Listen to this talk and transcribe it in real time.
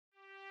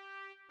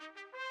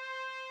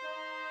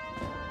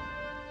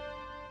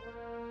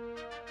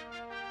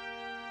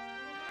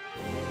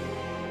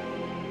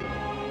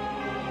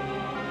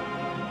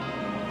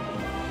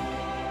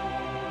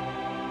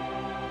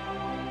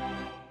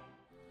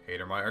Hey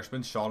there my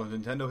Irishman, Sean of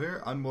Nintendo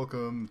here, and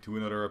welcome to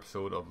another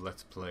episode of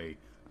Let's Play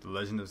The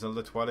Legend of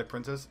Zelda Twilight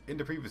Princess. In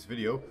the previous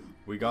video,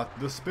 we got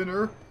the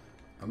spinner,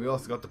 and we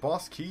also got the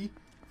boss key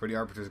for the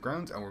Arbiter's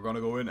grounds, and we're going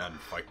to go in and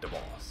fight the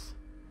boss.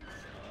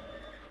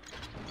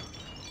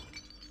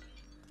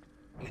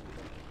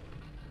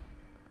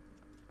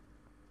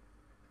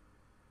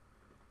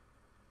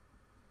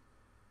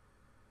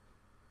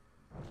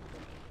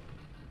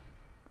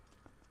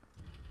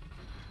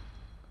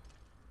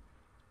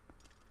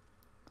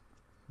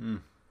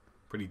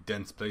 Pretty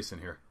dense place in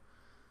here.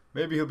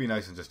 Maybe he'll be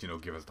nice and just,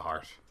 give us the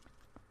heart.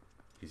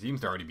 He seems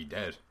to already be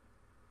dead.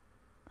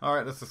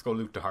 Alright, let's just go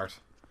loot the heart.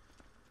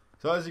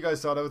 So as you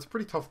guys saw, that was a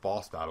pretty tough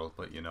boss battle,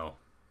 but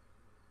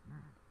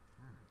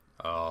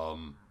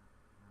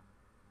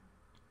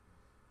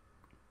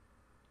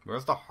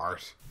where's the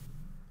heart?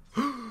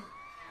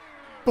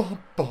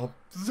 Bump bump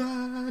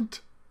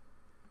Zant!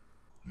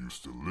 You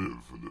still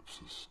live,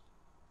 Ellipsis.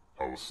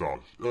 How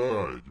astonished.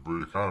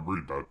 You can't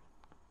read that.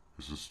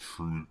 This is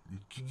true.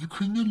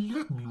 Can you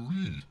let me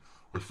read?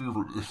 I fear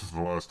this is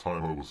the last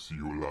time I will see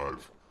you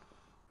alive.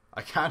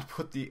 I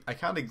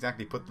can't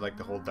exactly put like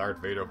the whole Darth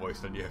Vader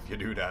voice on you if you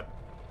do that.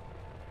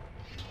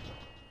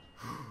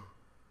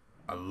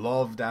 I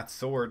love that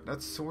sword.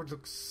 That sword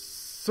looks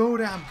so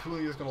damn cool.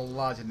 You're just gonna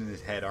lodge it in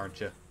his head, aren't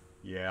you?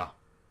 Yeah.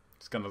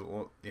 It's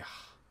gonna, yeah.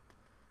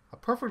 A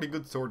perfectly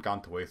good sword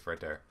gone to waste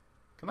right there.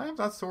 Can I have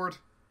that sword?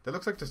 That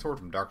looks like the sword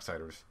from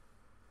Darksiders.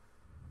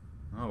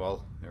 Oh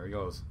well, there he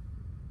goes.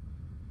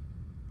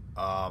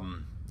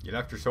 You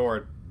left your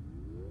sword,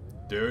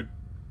 dude.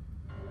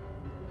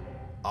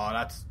 Oh,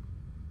 that's...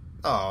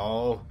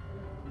 Oh.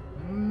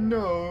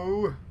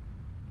 No.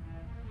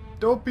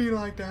 Don't be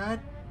like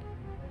that.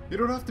 You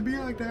don't have to be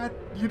like that.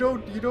 You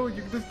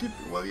can just keep...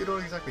 Well, you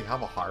don't exactly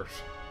have a heart.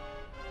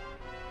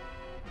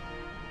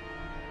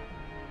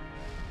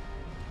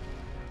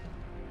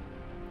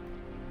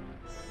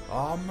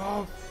 I'm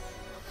a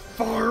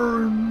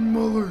fire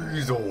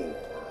Malizor.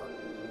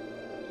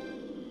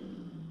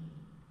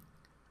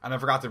 And I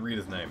forgot to read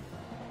his name.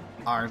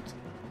 Aren't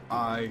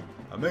I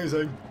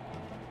amazing?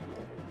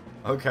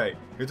 Okay,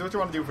 here's what you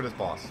want to do for this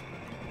boss.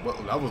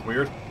 Well, that was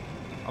weird.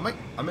 Am I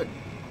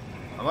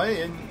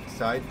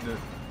inside the...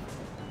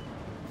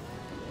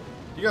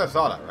 You guys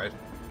saw that, right?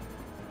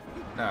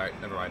 Alright,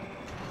 never mind.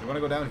 You want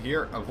to go down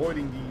here,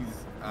 avoiding these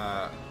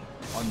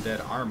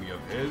undead army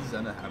of his,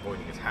 and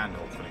avoiding his hand,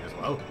 hopefully, as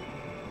well.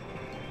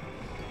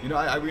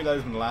 I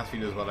realized in the last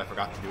video as well, I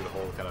forgot to do the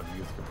whole kind of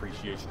music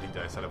appreciation thing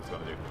that I said I was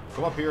going to do.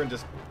 Come up here and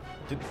just...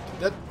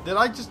 Did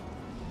I just...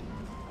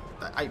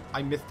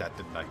 I missed that,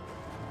 didn't I?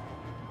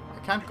 I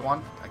can't go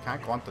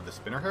on to the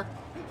spinner here.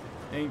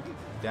 Ain't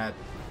that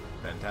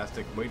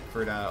fantastic. Wait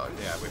for that...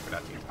 Yeah, wait for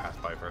that thing to pass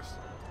by first.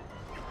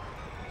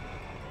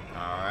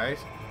 Alright.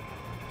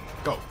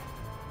 Go.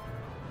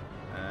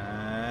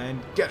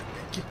 And get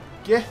it.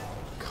 Get...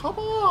 Come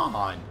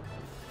on!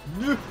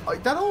 No,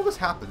 that always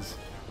happens.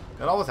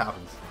 That always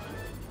happens.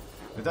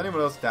 Is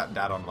anyone else that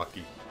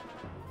unlucky?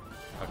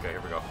 Okay,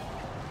 here we go.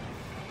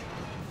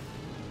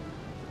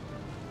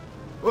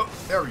 Oh,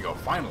 there we go,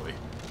 finally.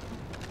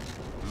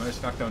 I managed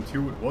to knock down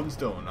 2 with 1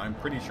 stone. I'm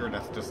pretty sure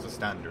that's just the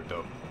standard,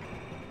 though.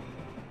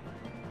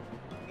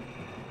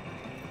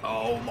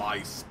 Oh,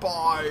 my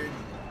spine!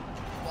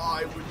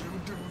 Why would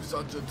you do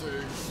such a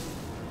thing?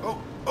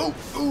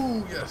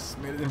 Oh, yes,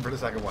 made it in for the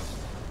second one.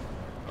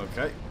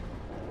 Okay,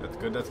 that's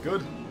good, that's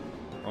good.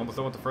 We're almost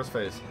done with the first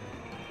phase.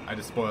 I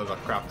just spoiled a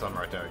crap ton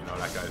right there,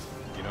 that guy's,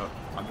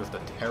 I'm just a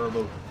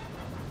terrible,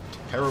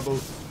 terrible,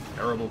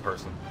 terrible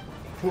person.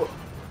 Whoa.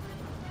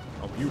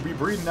 Oh, you be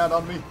breathing that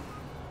on me.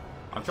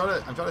 I'm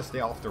trying to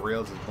stay off the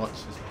rails as much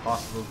as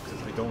possible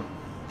because I don't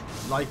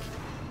like.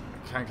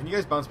 Can you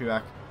guys bounce me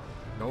back?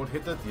 Don't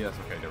hit that. Yes.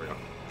 Okay. There we go.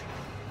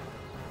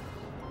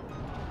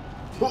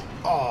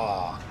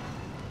 Oh.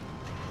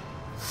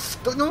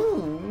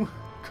 No.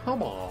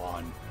 Come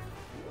on.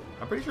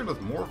 I'm pretty sure there's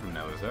more of them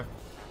now. Is there?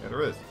 Yeah,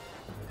 there is.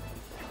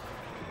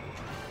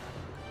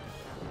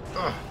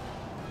 Ugh.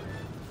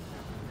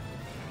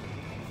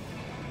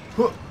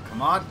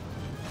 Come on.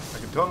 I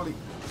can totally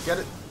get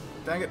it.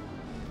 Dang it.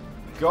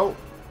 Go.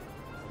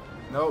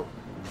 No.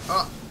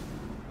 Ah.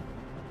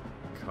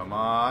 Come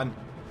on.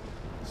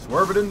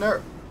 Swerve it in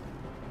there.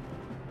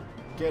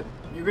 Get.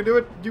 You can do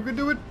it. You can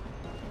do it.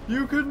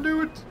 You can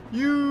do it.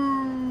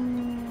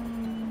 You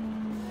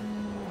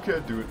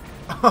can't do it.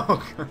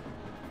 Oh, God.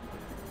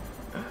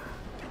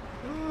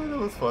 Oh, that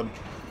was fun.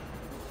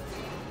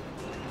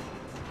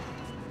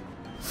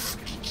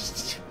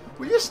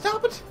 Will you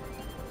stop it?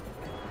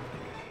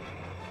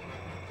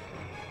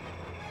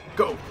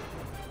 Go.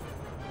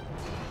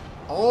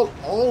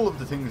 All of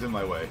the things in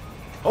my way.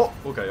 Oh,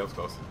 okay, that was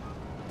close.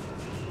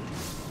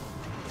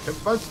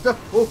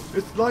 Oh,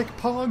 it's like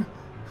Pong.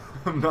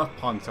 Not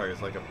Pong, sorry,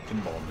 it's like a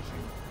pinball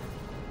machine.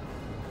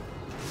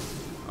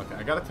 Okay,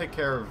 I gotta take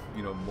care of,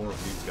 you know, more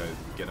of these guys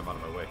and get them out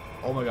of my way.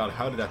 Oh my god,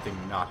 how did that thing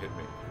not hit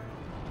me?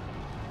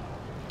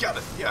 Got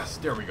it! Yes,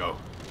 there we go.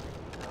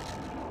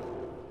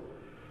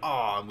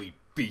 Oh, and we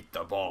beat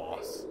the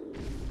boss.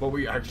 But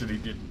we actually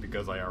didn't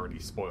because I already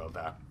spoiled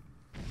that.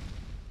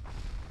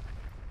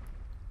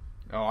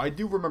 Oh, I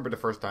do remember the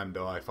first time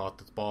though I fought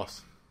this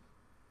boss.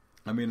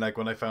 I mean, like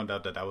when I found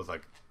out that that was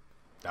like,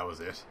 that was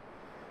it.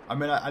 I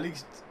mean, at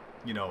least,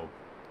 you know,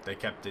 they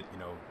kept it, you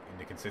know, in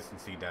the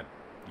consistency that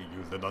you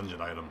use the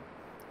dungeon item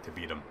to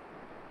beat him.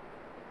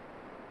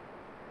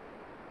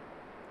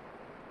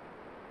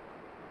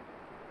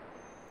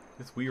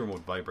 This Wii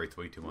remote vibrates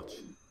way too much.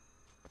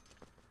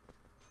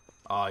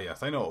 Ah,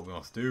 yes, I know what we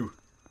must do.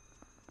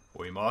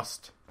 We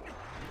must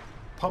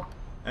pump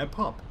and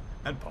pump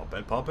and pump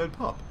and pump and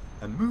pump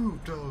and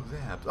move those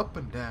abs up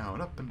and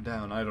down, up and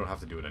down. I don't have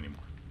to do it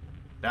anymore.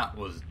 That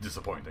was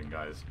disappointing,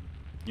 guys.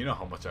 You know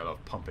how much I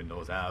love pumping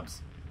those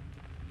abs.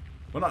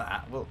 Well, not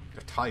abs, well,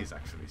 they're thighs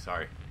actually,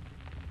 sorry.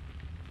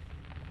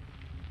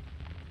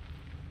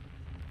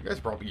 You guys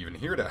probably even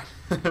hear that.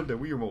 The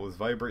Wii remote was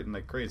vibrating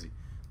like crazy.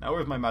 Now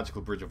where's my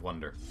magical bridge of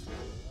wonder?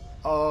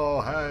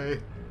 Oh, hey.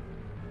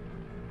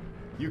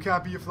 You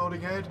can't be a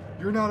floating head.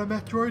 You're not a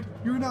Metroid.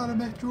 You're not a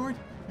Metroid.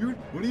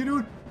 What are you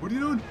doing? What are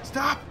you doing?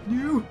 Stop!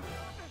 You!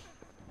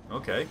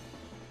 Okay.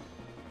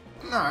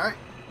 Alright.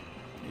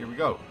 Here we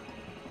go.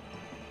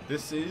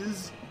 This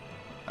is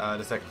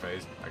the second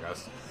phase, I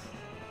guess.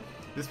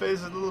 This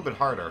phase is a little bit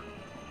harder.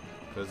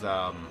 Because,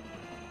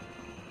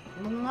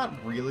 not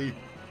really.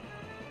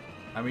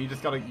 I mean, you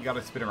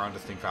gotta spin around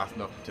this thing fast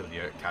enough until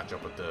you catch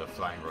up with the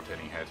flying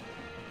rotating head.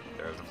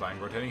 There's the flying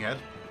rotating head.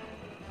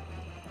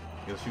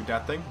 He'll shoot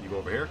that thing, you go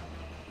over here.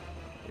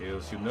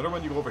 He'll shoot another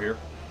one, you go over here.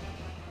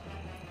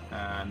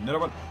 And another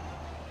one.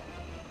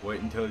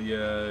 Wait until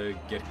you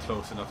get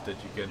close enough that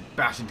you can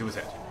bash into his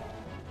head.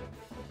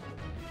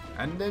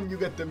 And then you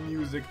get the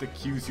music that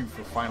cues you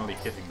for finally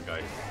hitting the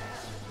guy.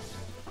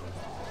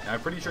 Now,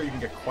 I'm pretty sure you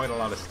can get quite a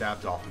lot of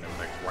stabs off him,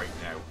 like, right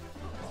now.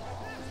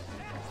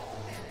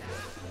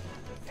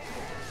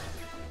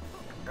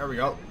 There we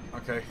go.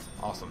 Okay,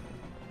 awesome.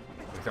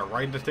 We start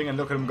riding this thing and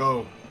look at him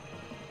go.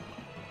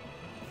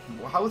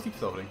 How is he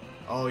floating?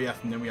 Oh yes,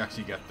 and then we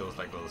actually get those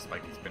like little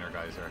spiky spinner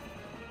guys are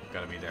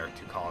gotta be there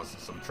to cause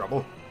some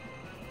trouble.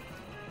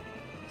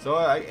 So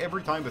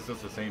every time it's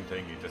just the same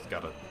thing. You just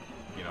gotta,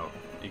 you know,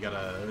 you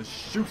gotta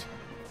shoot.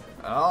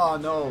 Oh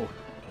no.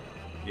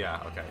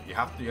 Yeah, okay. You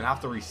have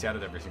to reset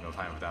it every single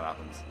time if that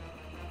happens.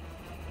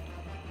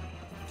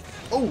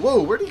 Oh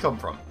whoa, where'd he come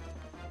from?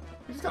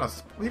 He just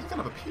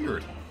kind of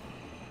appeared.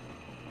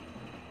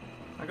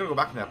 I gotta go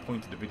back to that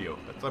point in the video.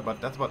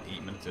 That's about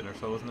 8 minutes in or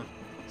so, isn't it?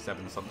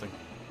 7 something.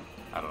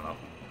 I don't know.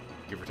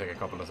 Give or take a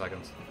couple of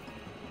seconds.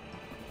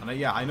 And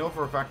yeah, I know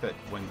for a fact that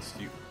once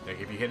you,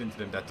 like, if you hit into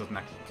them, that doesn't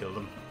actually kill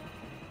them.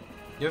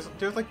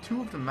 There's like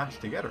 2 of them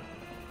matched together.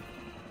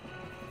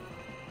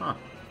 Huh.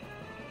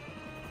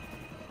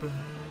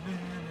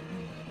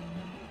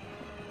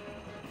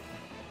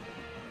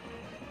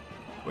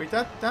 Wait,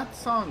 that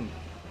song.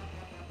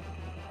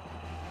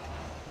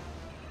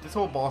 This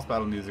whole boss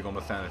battle music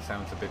almost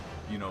sounds a bit,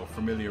 you know,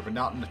 familiar, but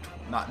not in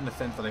the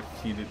sense that I've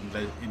seen it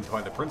in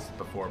Twilight Princess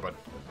before. But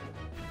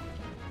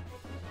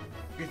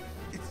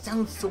it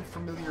sounds so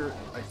familiar.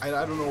 I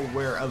don't know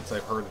where else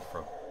I've heard it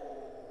from.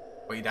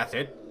 Wait, that's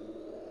it?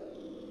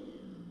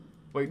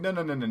 Wait, no.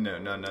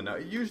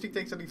 It usually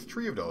takes at least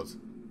 3 of those.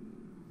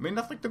 I mean,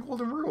 that's like the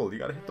golden rule. You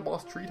gotta hit the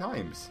boss 3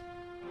 times.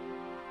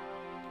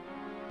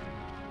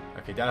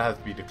 Okay, that has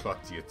to be the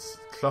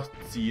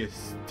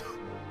klutziest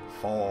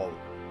fall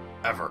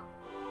ever.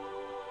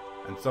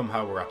 And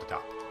somehow we're at the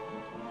top.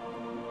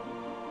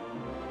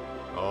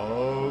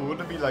 Oh,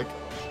 wouldn't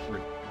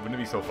it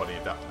be so funny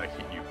if that like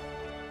hit you?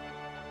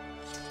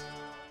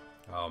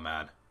 Oh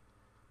man.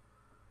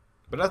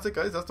 But that's it,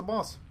 guys, that's the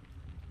boss.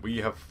 We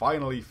have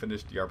finally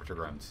finished the arbiter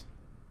grounds.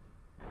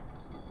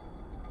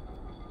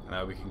 And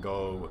now we can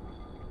go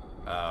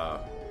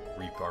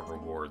reap our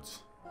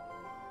rewards.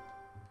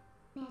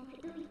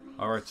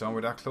 Alright, so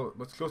we're that close.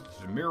 What's close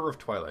to the Mirror of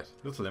Twilight?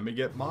 Just let me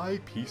get my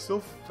piece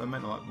of...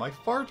 my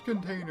fart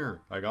container!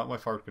 I got my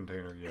fart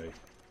container, yay.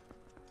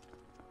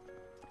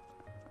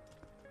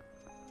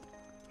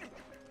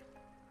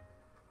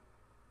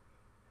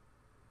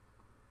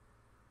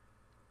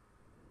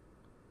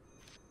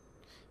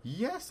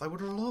 Yes, I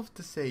would love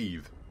to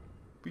save.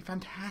 It'd be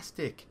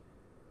fantastic.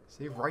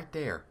 Save right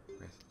there.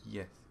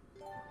 Yes.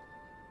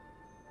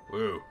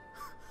 Whoa.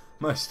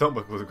 My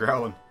stomach was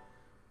growling.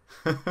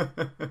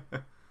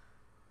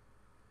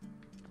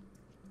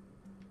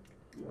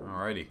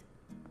 Alrighty.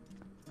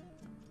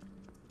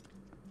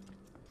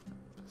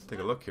 Let's take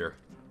a look here.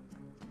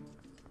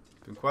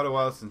 It's been quite a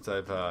while since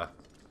I've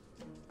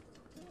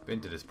been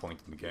to this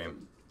point in the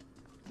game.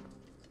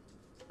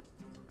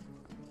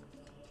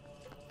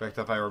 In fact,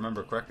 if I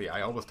remember correctly,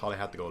 I always thought I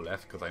had to go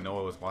left because I know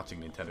I was watching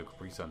Nintendo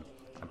Capri Sun.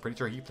 I'm pretty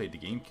sure he played the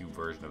GameCube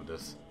version of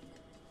this.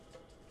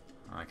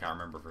 I can't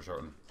remember for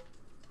certain.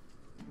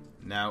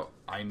 Now,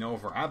 I know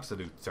for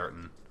absolute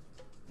certain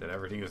that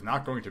everything is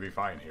not going to be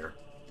fine here.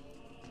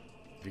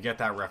 If you get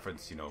that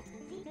reference, you know,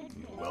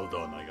 well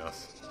done, I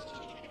guess.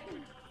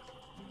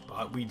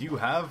 But we do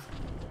have,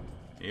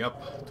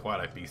 yep,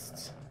 Twilight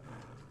Beasts.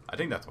 I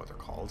think that's what they're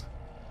called.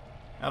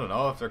 I don't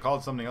know. If they're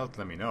called something else,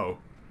 let me know.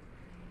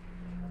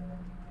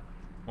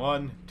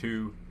 1,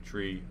 2,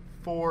 3,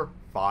 4,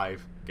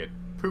 5. Get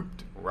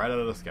pooped right out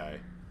of the sky.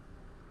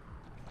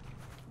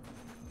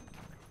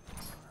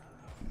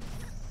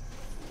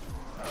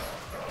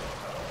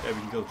 Okay, we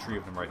can kill 3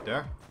 of them right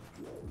there.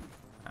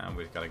 And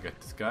we've got to get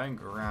this guy and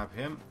grab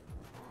him.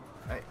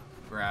 Hey,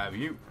 grab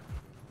you.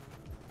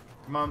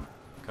 Come on,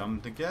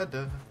 come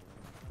together.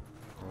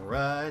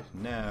 Right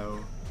now.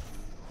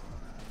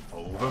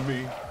 Over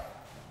me.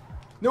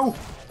 No!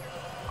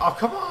 Oh,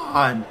 come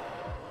on!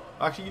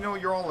 Actually, you know,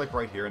 you're all like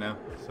right here now.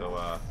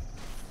 So,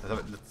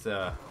 let's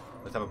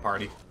have a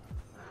party.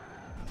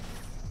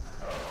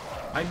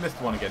 I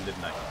missed one again,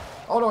 didn't I?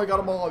 Oh no, I got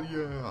them all,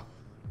 yeah!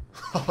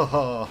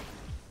 Haha.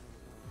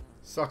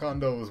 Suck on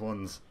those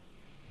ones.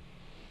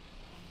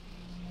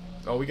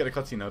 Oh, we get a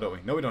cutscene now, don't we?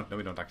 No, we don't. No,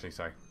 we don't, actually.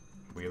 Sorry.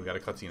 We got a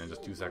cutscene in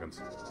just 2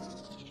 seconds.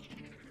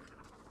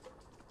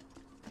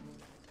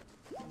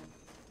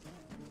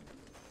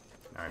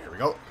 Alright, here we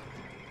go.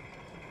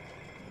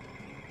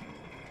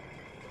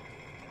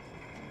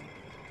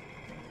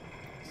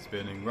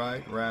 Spinning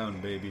right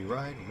round, baby,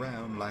 right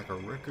round, like a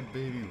record,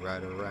 baby,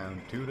 right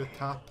around to the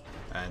top.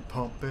 And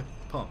pump it,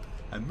 pump,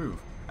 and move,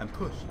 and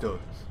push those.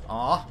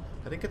 Aw,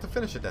 I didn't get to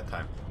finish it that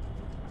time.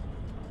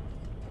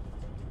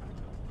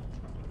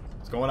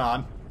 What's going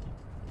on?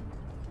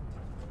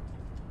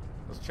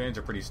 Those chains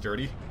are pretty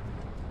sturdy.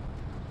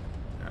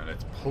 And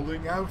it's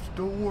pulling out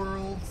the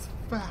world's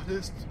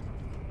fattest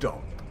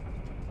dump.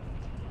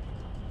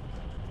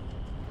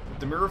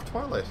 The Mirror of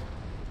Twilight.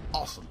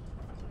 Awesome.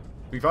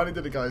 We finally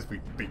did it, guys.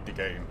 We beat the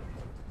game.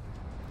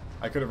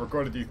 I could have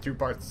recorded these 2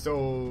 parts so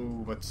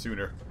much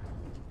sooner.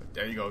 But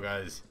there you go,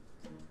 guys.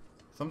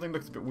 Something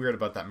looks a bit weird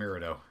about that mirror,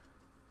 though.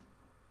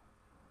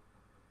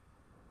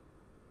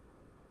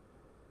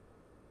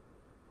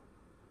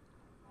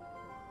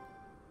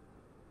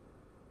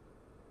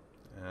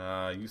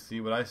 You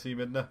see what I see,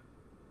 Midna?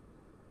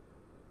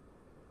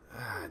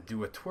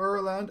 Do a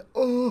twirl and...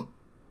 Oh!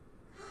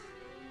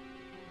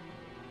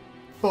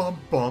 Bum,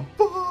 bum,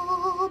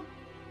 bum!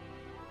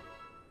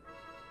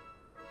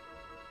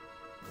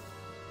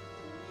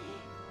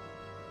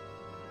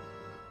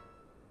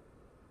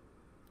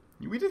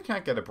 We just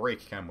can't get a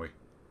break, can we?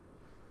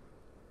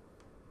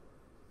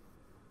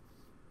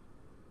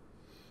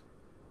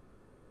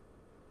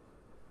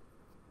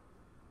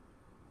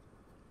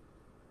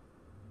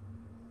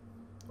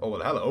 Oh,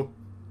 well, hello.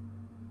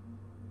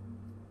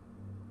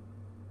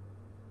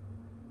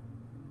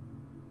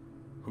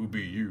 Who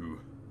be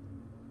you?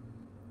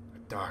 A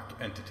dark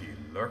entity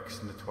lurks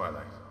in the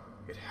twilight.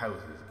 It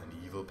houses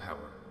an evil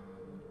power.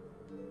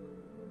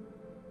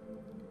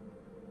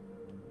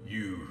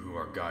 You who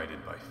are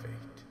guided by fate.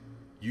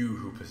 You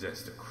who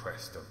possess the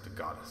crest of the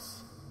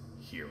goddess.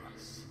 Hear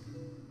us.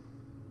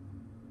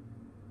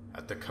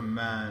 At the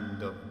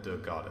command of the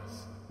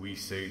goddess, we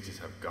sages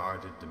have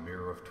guarded the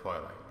Mirror of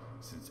Twilight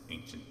since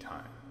ancient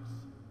times.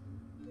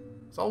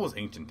 It's always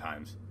ancient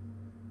times.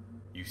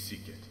 You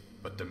seek it,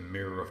 but the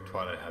Mirror of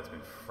Twilight has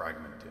been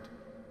fragmented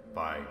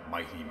by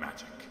mighty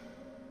magic.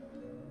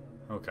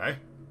 Okay.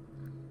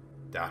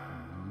 That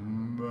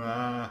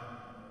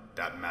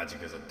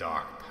magic is a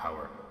dark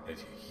power that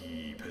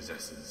he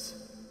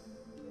possesses.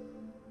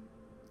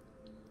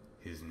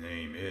 His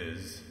name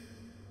is...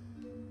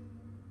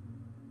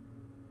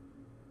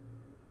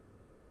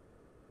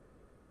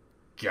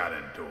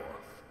 Ganondorf.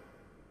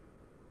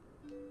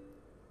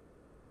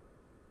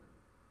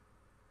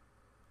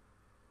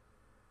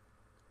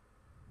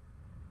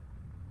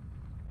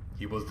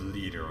 He was the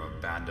leader of a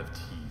band of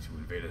thieves who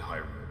invaded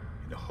Hyrule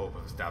in the hope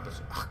of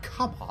establishing... Oh,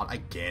 come on,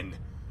 again!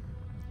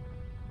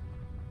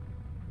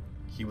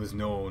 He was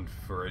known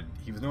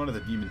as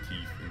a demon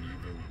thief in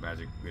evil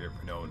magic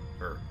renowned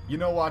for... You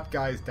know what,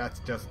 guys? That's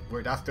just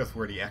where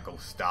the echo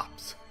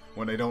stops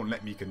when they don't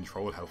let me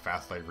control how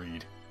fast I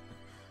read.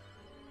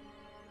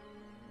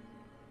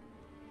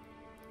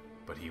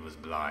 But he was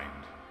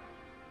blind.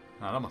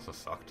 Ah, that must have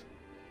sucked.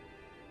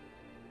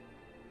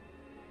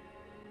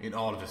 In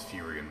all of his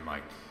fury and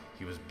might,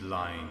 he was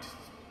blind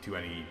to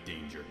any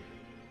danger.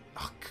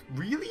 Oh,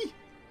 really?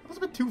 That was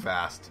a bit too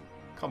fast.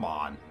 Come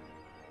on.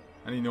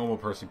 Any normal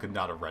person could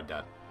not have read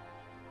that.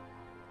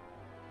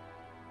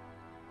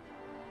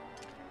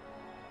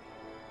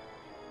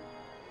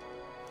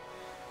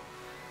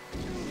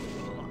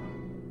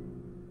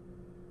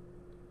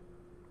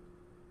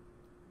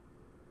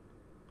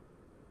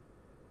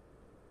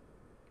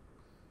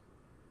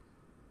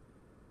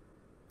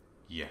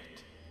 Yet.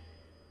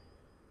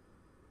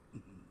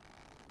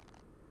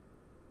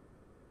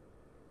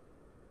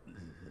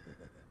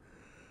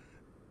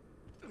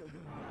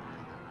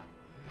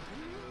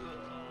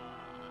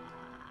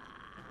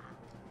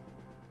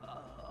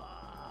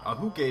 Oh,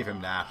 who gave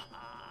him that?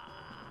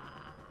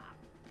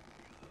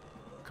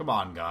 Come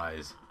on,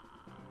 guys.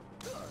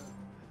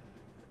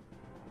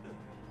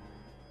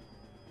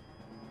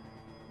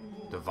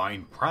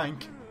 Divine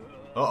prank?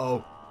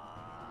 Uh-oh.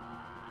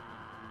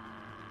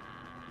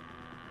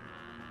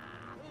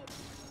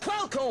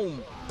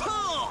 Falcon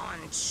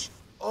punch!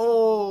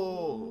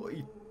 Oh,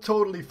 he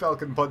totally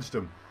Falcon punched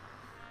him.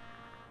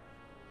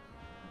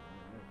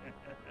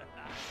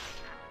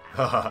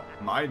 Haha,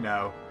 mine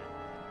now.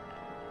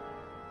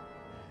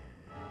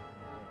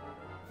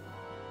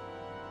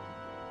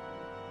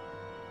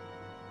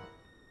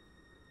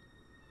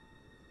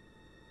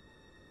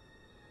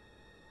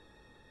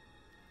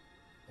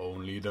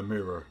 Only the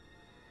mirror.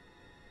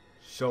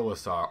 Show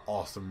us our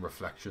awesome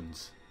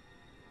reflections.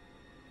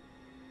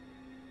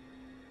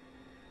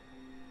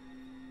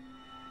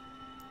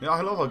 You know,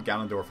 I love how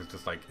Ganondorf is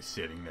just like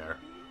sitting there,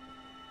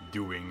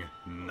 doing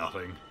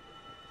nothing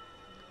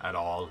at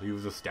all. He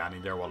was just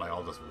standing there while they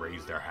all just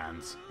raised their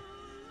hands.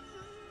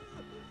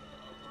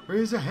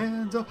 Raise your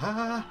hands up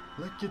high,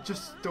 like you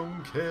just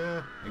don't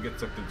care. And get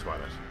sucked into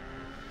Twilight.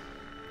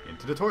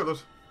 Into the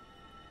toilet.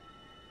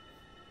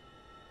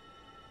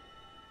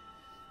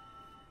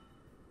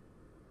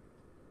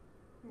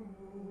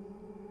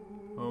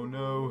 Oh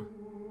no.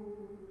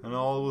 And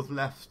all was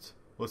left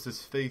was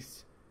his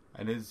face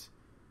and his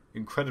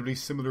incredibly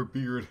similar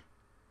beard.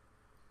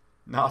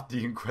 Not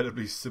the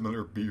incredibly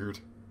similar beard.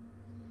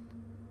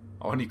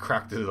 Oh, and he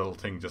cracked his little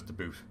thing just to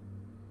boot.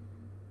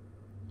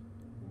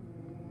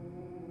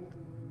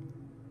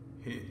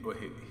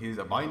 His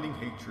abiding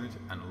hatred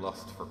and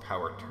lust for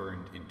power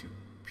turned into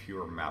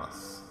pure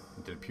malice.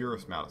 Into the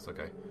purest malice,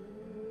 okay.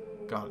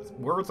 God,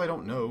 words I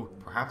don't know.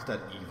 Perhaps that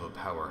evil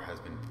power has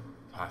been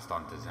passed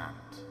on to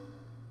Zant.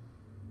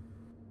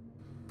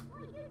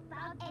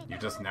 You're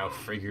just now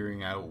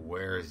figuring out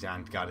where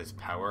Zant got his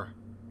power?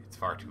 It's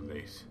far too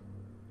late.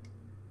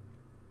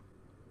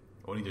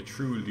 Only the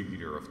true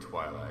leader of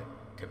Twilight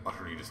can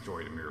utterly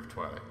destroy the Mirror of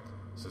Twilight,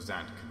 so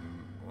Zant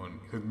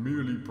could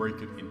merely break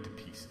it into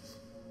pieces.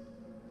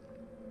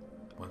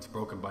 Once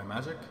broken by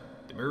magic,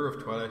 the Mirror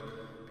of Twilight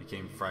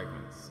became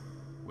fragments,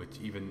 which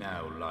even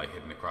now lie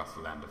hidden across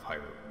the land of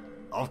Hyrule.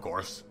 Of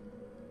course.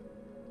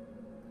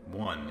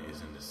 One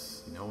is in the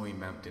snowy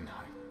mountain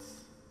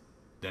heights.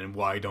 Then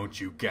why don't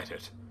you get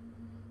it?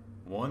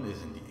 One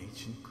is in the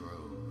ancient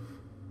grove,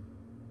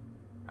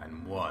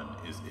 and one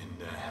is in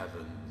the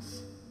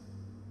heavens.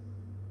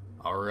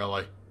 Oh,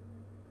 really?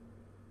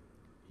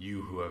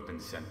 You who have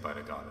been sent by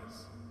the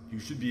goddess, you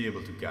should be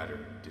able to gather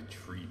the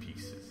 3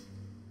 pieces.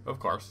 Of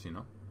course, you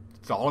know,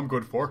 it's all I'm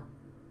good for.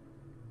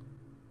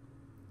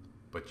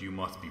 But you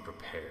must be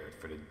prepared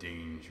for the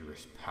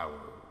dangerous power.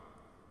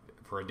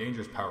 For a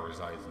dangerous power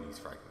resides in these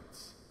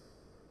fragments.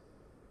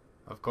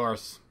 Of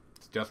course,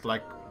 it's just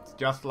like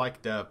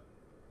the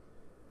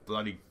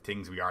bloody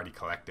things we already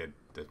collected,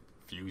 the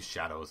fused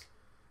shadows.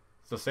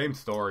 It's the same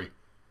story.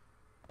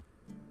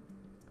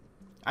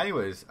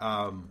 Anyways,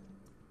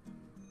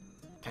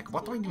 heck,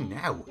 what do I do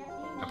now?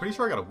 I'm pretty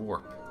sure I got a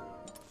warp.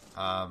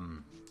 Are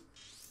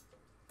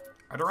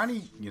there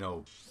any, you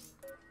know,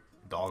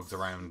 dogs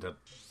around that,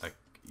 like,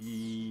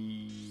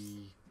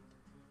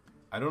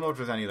 I don't know if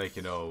there's any, like,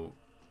 you know,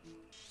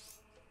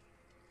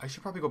 I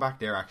should probably go back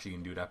there actually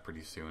and do that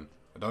pretty soon.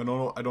 I don't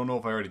know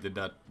if I already did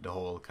that, the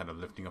whole kind of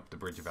lifting up the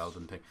Bridge of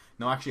Elden thing.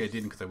 No, actually I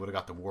didn't, because I would have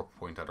got the warp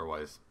point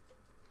otherwise.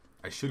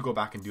 I should go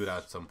back and do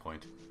that at some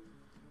point.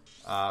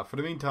 For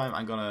the meantime,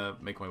 I'm gonna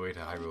make my way to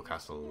Hyrule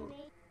Castle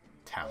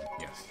town,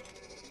 yes.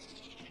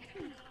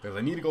 Because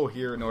I need to go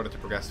here in order to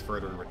progress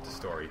further with the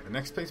story. The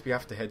next place we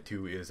have to head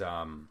to is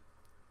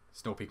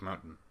Snow Peak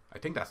Mountain. I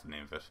think that's the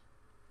name of it.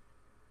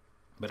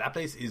 But that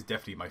place is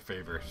definitely my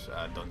favourite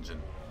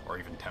dungeon, or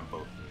even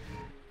temple,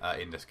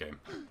 in this game.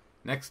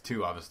 Next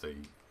to, obviously,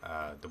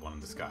 the one in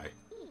the sky.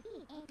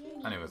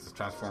 Anyways, let's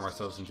transform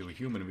ourselves into a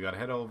human. We gotta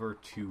head over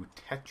to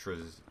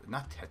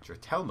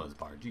Telma's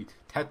bar. Gee,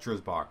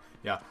 Tetra's bar.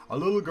 Yeah, a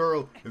little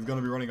girl is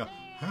gonna be running a,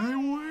 "Hey,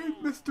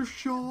 wait, Mr.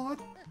 Sean."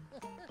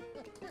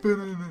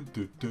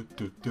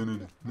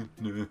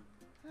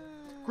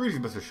 Greetings,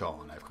 Mr.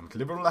 Sean. I've come to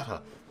deliver a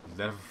letter. A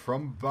letter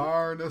from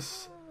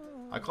Barnes.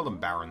 I called them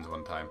Barons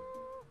one time.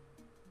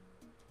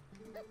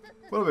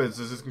 Well, this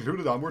is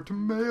concluded. Onward to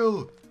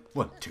mail.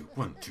 1, 2,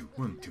 1, 2,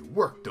 1, 2.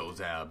 Work those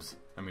abs.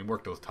 I mean,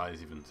 work those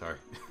ties even, sorry.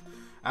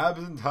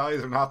 Abs and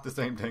ties are not the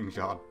same thing,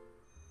 Sean.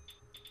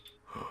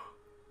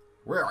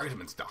 Rare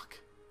item in stock.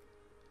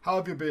 How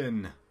have you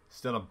been?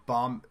 Still a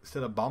bomb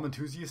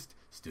enthusiast?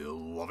 Still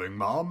loving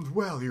bombs?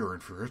 Well, you're in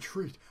for a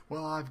treat.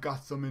 Well, I've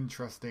got some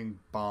interesting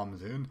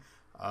bombs in.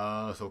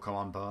 So come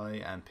on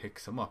by and pick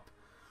some up.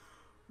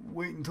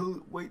 Wait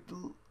till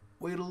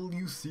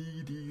you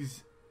see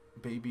these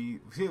baby.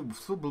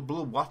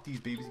 What these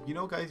babies? You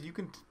know, guys, you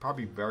can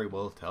probably very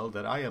well tell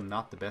that I am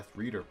not the best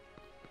reader.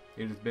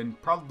 It has been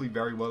probably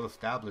very well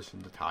established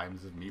in the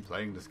times of me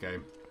playing this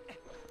game.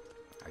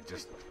 I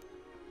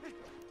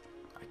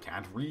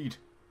can't read.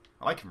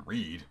 I can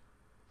read,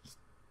 just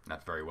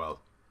not very well.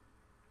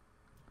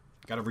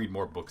 Gotta read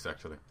more books,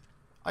 actually.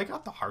 I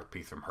got the heart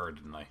piece from her,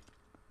 didn't I?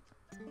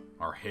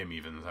 Or him,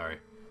 even, sorry.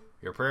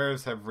 Your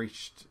prayers have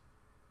reached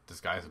the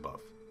skies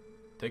above.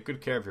 Take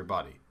good care of your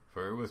body,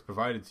 for it was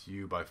provided to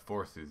you by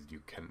forces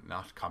you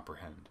cannot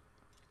comprehend.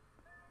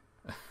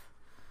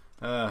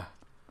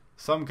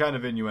 Some kind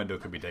of innuendo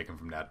could be taken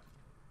from that.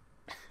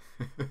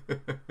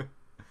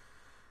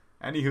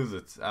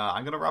 Anywho's,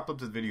 I'm going to wrap up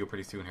this video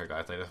pretty soon here,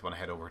 guys. I just want to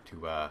head over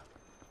to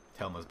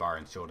Telma's bar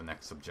and show the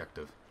next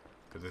objective.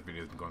 Because this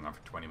video has been going on for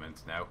 20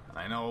 minutes now. And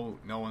I know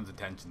no one's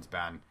attention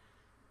span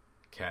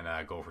can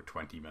go for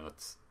 20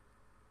 minutes.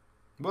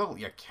 Well,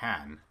 you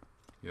can.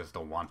 You just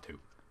don't want to.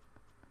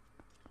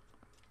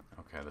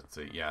 Okay, let's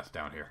see. Yeah, it's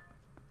down here.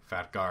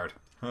 Fat guard.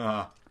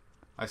 I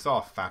saw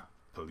a fat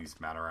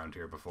policeman around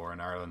here before in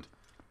Ireland.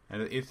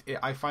 And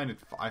I find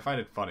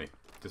it funny.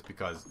 Just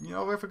because, you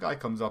know, if a guy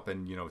comes up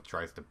and, you know,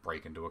 tries to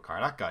break into a car,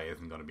 that guy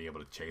isn't going to be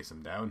able to chase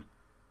him down.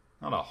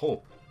 Not a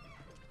hope.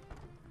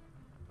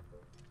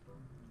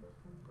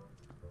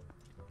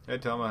 Hey,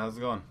 Telma, how's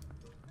it going?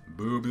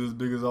 Boobs as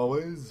big as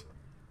always.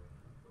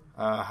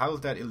 How's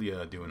that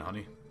Ilya doing,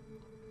 honey?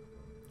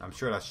 I'm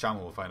sure that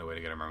Shama will find a way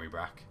to get her memory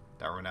back.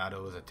 That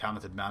Ronaldo is a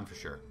talented man for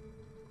sure.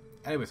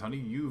 Anyways, honey,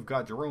 you've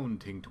got your own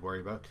thing to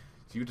worry about.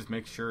 So you just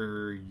make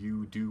sure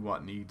you do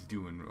what needs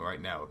doing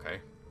right now,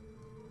 okay?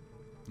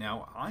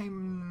 Now,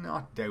 I'm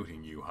not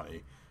doubting you,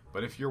 honey.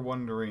 But if you're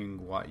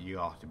wondering what you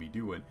ought to be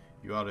doing,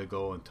 you ought to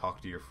go and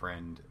talk to your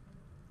friend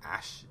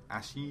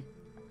Ashi,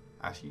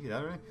 is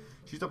that right?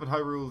 She's up in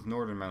Hyrule's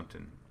Northern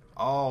Mountain.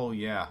 Oh,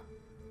 yeah.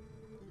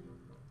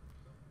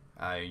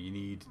 You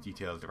need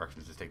details,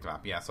 directions to take the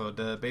map. Yeah, so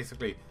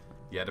basically,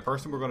 yeah, the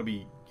person we're going to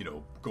be, you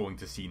know, going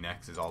to see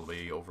next is all the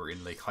way over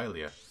in Lake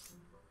Hylia.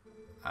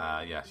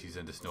 Yeah, she's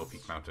in the Snow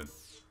Peak Mountain.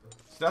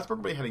 So that's where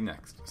we're going to be heading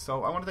next.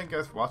 So I want to thank you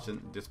guys for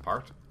watching this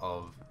part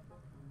of...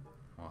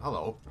 Well,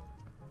 hello.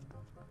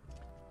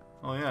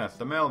 Oh yeah, it's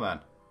the mailman.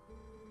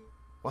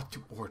 What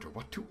to order?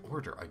 What to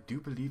order? I do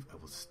believe I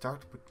will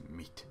start with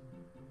meat.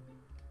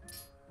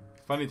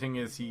 Funny thing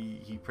is,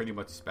 he pretty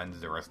much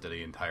spends the rest of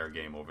the entire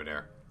game over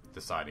there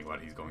deciding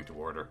what he's going to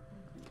order.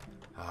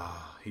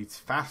 He's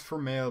fast for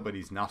mail, but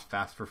he's not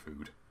fast for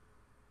food.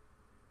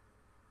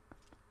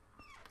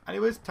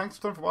 Anyways, thanks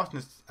for watching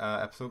this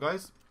episode,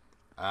 guys.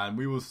 And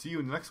we will see you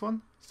in the next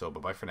one. So,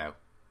 bye-bye for now.